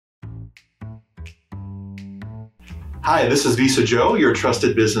Hi, this is Visa Joe, your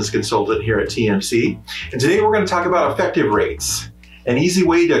trusted business consultant here at TMC. And today we're going to talk about effective rates. An easy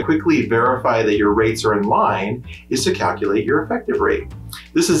way to quickly verify that your rates are in line is to calculate your effective rate.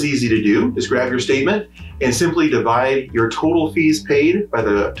 This is easy to do. Just grab your statement and simply divide your total fees paid by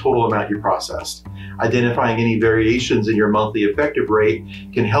the total amount you processed. Identifying any variations in your monthly effective rate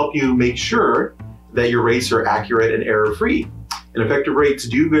can help you make sure that your rates are accurate and error-free. And effective rates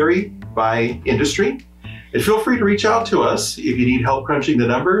do vary by industry. And feel free to reach out to us if you need help crunching the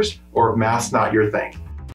numbers or if math's not your thing.